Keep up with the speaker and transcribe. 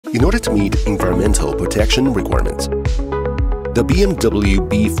in order to meet environmental protection requirements. The BMW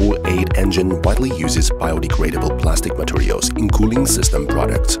B48 engine widely uses biodegradable plastic materials in cooling system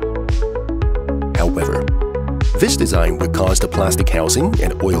products. However, this design will cause the plastic housing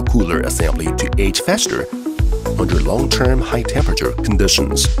and oil cooler assembly to age faster under long-term high-temperature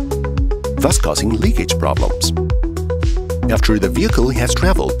conditions, thus causing leakage problems. After the vehicle has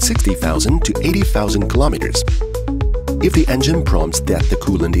traveled 60,000 to 80,000 kilometers, if the engine prompts that the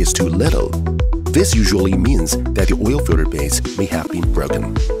coolant is too little, this usually means that the oil filter base may have been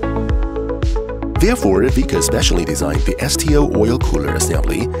broken. Therefore, Vika specially designed the STO oil cooler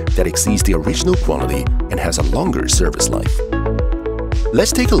assembly that exceeds the original quality and has a longer service life.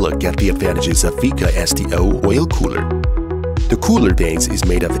 Let's take a look at the advantages of Vika STO oil cooler. The cooler base is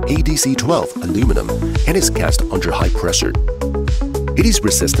made of ADC12 aluminum and is cast under high pressure. It is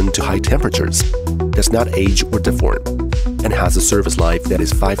resistant to high temperatures, does not age or deform, and has a service life that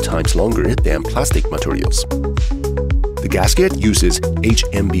is 5 times longer than plastic materials. The gasket uses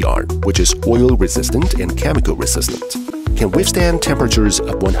HNBR, which is oil resistant and chemical resistant, can withstand temperatures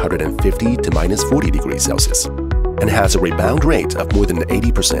of 150 to -40 degrees Celsius, and has a rebound rate of more than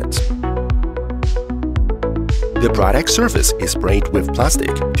 80%. The product surface is sprayed with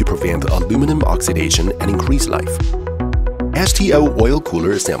plastic to prevent aluminum oxidation and increase life. STO oil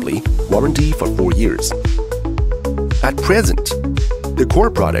cooler assembly, warranty for 4 years. At present, the core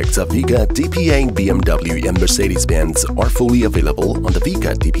products of Vika DPA, BMW, and Mercedes-Benz are fully available on the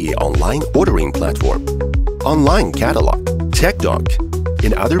Vika DPA online ordering platform, online catalog, TechDoc,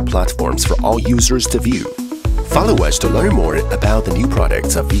 and other platforms for all users to view. Follow us to learn more about the new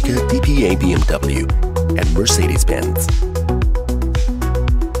products of Vika DPA, BMW, and Mercedes-Benz.